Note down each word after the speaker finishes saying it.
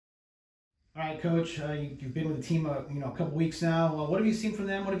All right, Coach. You've been with the team, a couple weeks now. What have you seen from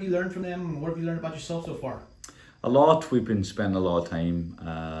them? What have you learned from them? And what have you learned about yourself so far? A lot. We've been spending a lot of time,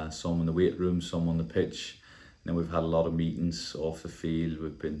 some in the weight room, some on the pitch. And then we've had a lot of meetings off the field.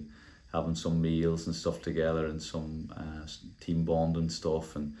 We've been having some meals and stuff together, and some team bonding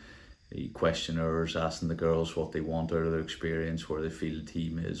stuff, and the questionnaires, asking the girls what they want out of their experience, where they feel the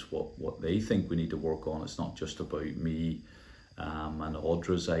team is, what they think we need to work on. It's not just about me and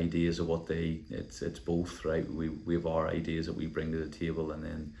Audra's ideas of what it's both, right? We have our ideas that we bring to the table, and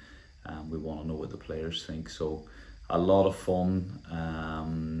then we want to know what the players think. So a lot of fun,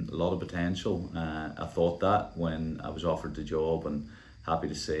 a lot of potential. I thought that when I was offered the job, and happy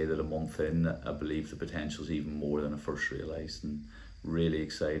to say that a month in, I believe the potential is even more than I first realised, and really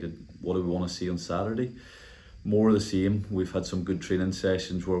excited. What do we want to see on Saturday? More of the same. We've had some good training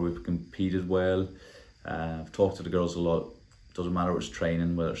sessions where we've competed well. I've talked to the girls a lot. Doesn't matter if it's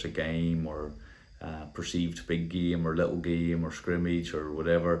training, whether it's a game or perceived big game or little game or scrimmage or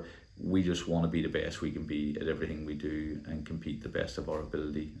whatever. We just want to be the best we can be at everything we do, and compete the best of our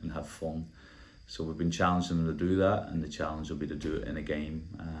ability and have fun. So we've been challenging them to do that, and the challenge will be to do it in a game.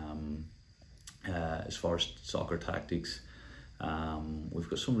 As far as soccer tactics, we've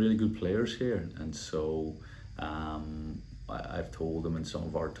got some really good players here, and so I've told them in some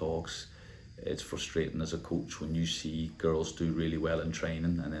of our talks, it's frustrating as a coach when you see girls do really well in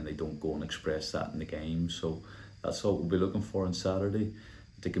training and then they don't go and express that in the game. So that's what we'll be looking for on Saturday: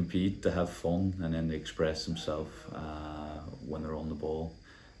 to compete, to have fun, and then to express themselves when they're on the ball.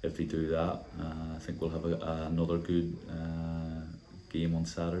 If they do that, I think we'll have another good game on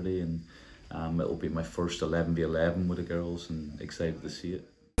Saturday, and it'll be my first 11v11 with the girls, and excited to see it.